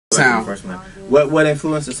Sound. What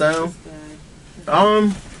influenced the sound?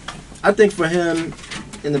 I think for him,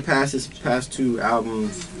 in the past, his past two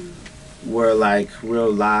albums were like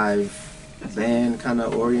real live band kind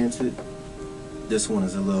of oriented. This one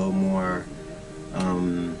is a little more,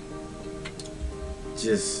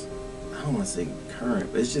 just, I don't want to say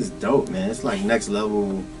current, but it's just dope, man. It's like next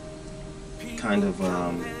level kind of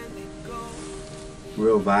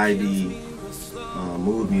real vibey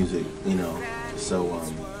mood music, you know. So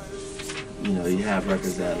you know, you have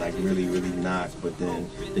records that like really knock, but then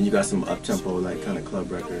you got some up tempo like kind of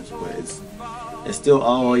club records, but it still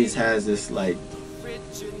always has this like,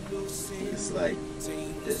 it's like,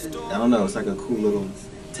 I don't know, it's like a cool little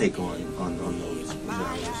take on those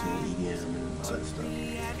genres and EDM and all that stuff.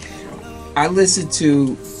 So. I listened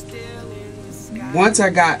to, once I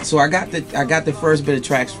got the first bit of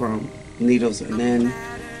tracks from Needlz, and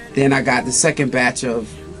then I got the second batch of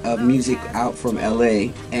music out from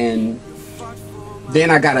LA, and then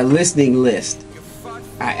I got a listening list.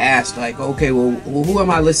 I asked like, okay, well, who am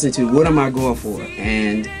I listening to? What am I going for?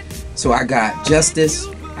 And so I got Justice,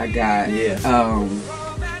 I got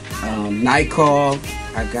Night Call,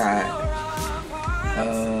 I got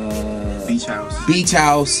Beach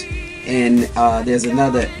House, and there's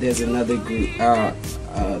another group.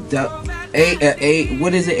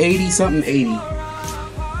 What is it? 80 something 80.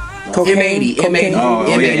 M80,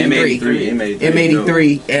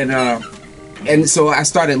 M83, and so I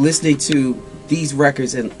started listening to these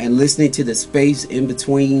records and listening to the space in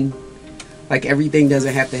between. Like, everything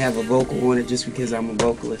doesn't have to have a vocal on it just because I'm a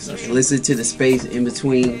vocalist. And listen to the space in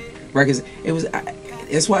between records.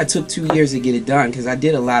 That's why it took 2 years to get it done, because I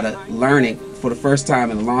did a lot of learning for the first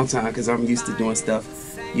time in a long time, because I'm used to doing stuff,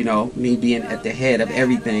 you know, me being at the head of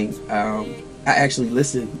everything. I actually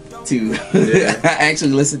listened to him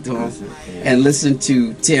and listened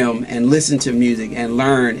to Tim and listened to music and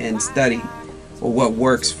learn and study what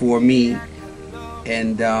works for me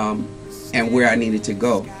and where I needed to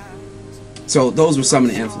go. So those were some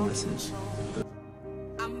of the influences.